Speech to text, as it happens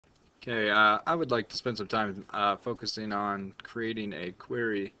Okay, I would like to spend some time focusing on creating a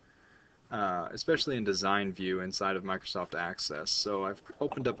query, especially in design view inside of Microsoft Access. So I've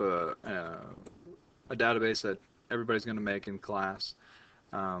opened up a database that everybody's going to make in class.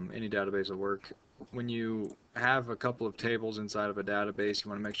 Any database will work. When you have a couple of tables inside of a database, you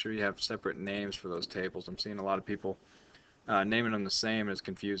want to make sure you have separate names for those tables. I'm seeing a lot of people naming them the same is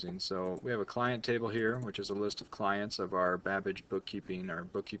confusing. So we have a client table here, which is a list of clients of our Babbage bookkeeping or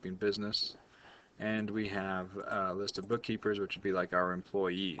bookkeeping business. And we have a list of bookkeepers, which would be like our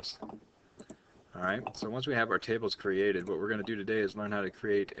employees. All right, so once we have our tables created, what we're going to do today is learn how to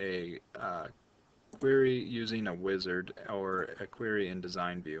create a query using a wizard or a query in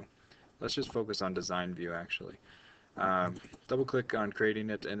design view. Let's just focus on design view actually. Double click on creating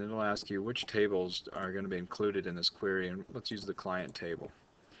it and it'll ask you which tables are going to be included in this query, and let's use the client table.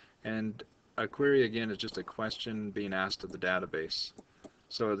 And a query again is just a question being asked of the database.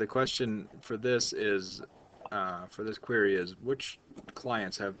 So the question for this query is which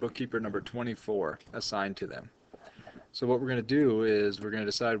clients have bookkeeper number 24 assigned to them. So what we're going to do is we're going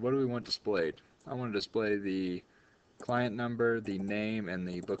to decide what do we want displayed. I want to display the client number, the name, and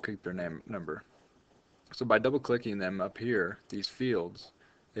the bookkeeper name number. So by double clicking them up here, these fields,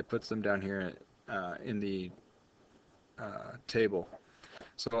 it puts them down here in the table.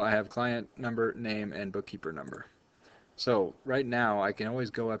 So I have client number, name, and bookkeeper number. So right now I can always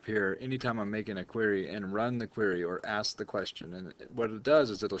go up here anytime I'm making a query and run the query or ask the question, and what it does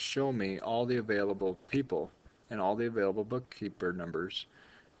is it'll show me all the available people and all the available bookkeeper numbers,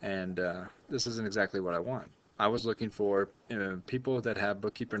 and this isn't exactly what I want. I was looking for people that have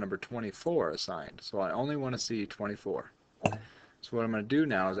bookkeeper number 24 assigned, so I only want to see 24. So what I'm going to do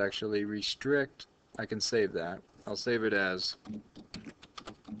now is actually restrict. I can save that. I'll save it as,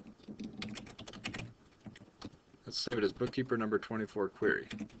 let's save it as bookkeeper number 24 query.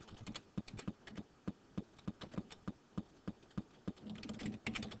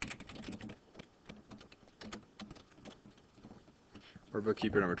 Or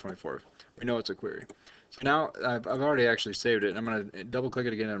bookkeeper number 24. We know it's a query. So now I've already actually saved it, and I'm going to double click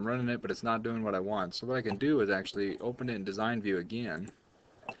it again and I'm running it, but it's not doing what I want. So what I can do is actually open it in design view again,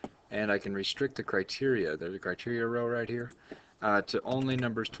 and I can restrict the criteria. There's a criteria row right here to only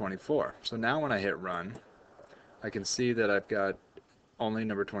numbers 24. So now when I hit run, I can see that I've got only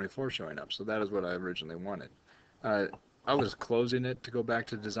number 24 showing up. So that is what I originally wanted. Uh, I was closing it to go back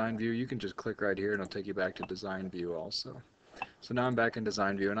to design view. You can just click right here and it'll take you back to design view also. So now I'm back in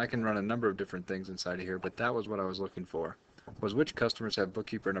design view, and I can run a number of different things inside of here, but that was what I was looking for, was which customers have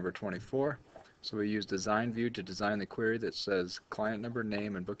bookkeeper number 24. So we use design view to design the query that says client number,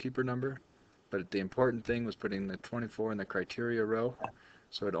 name, and bookkeeper number, but the important thing was putting the 24 in the criteria row,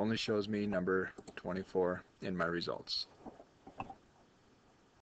 so it only shows me number 24 in my results.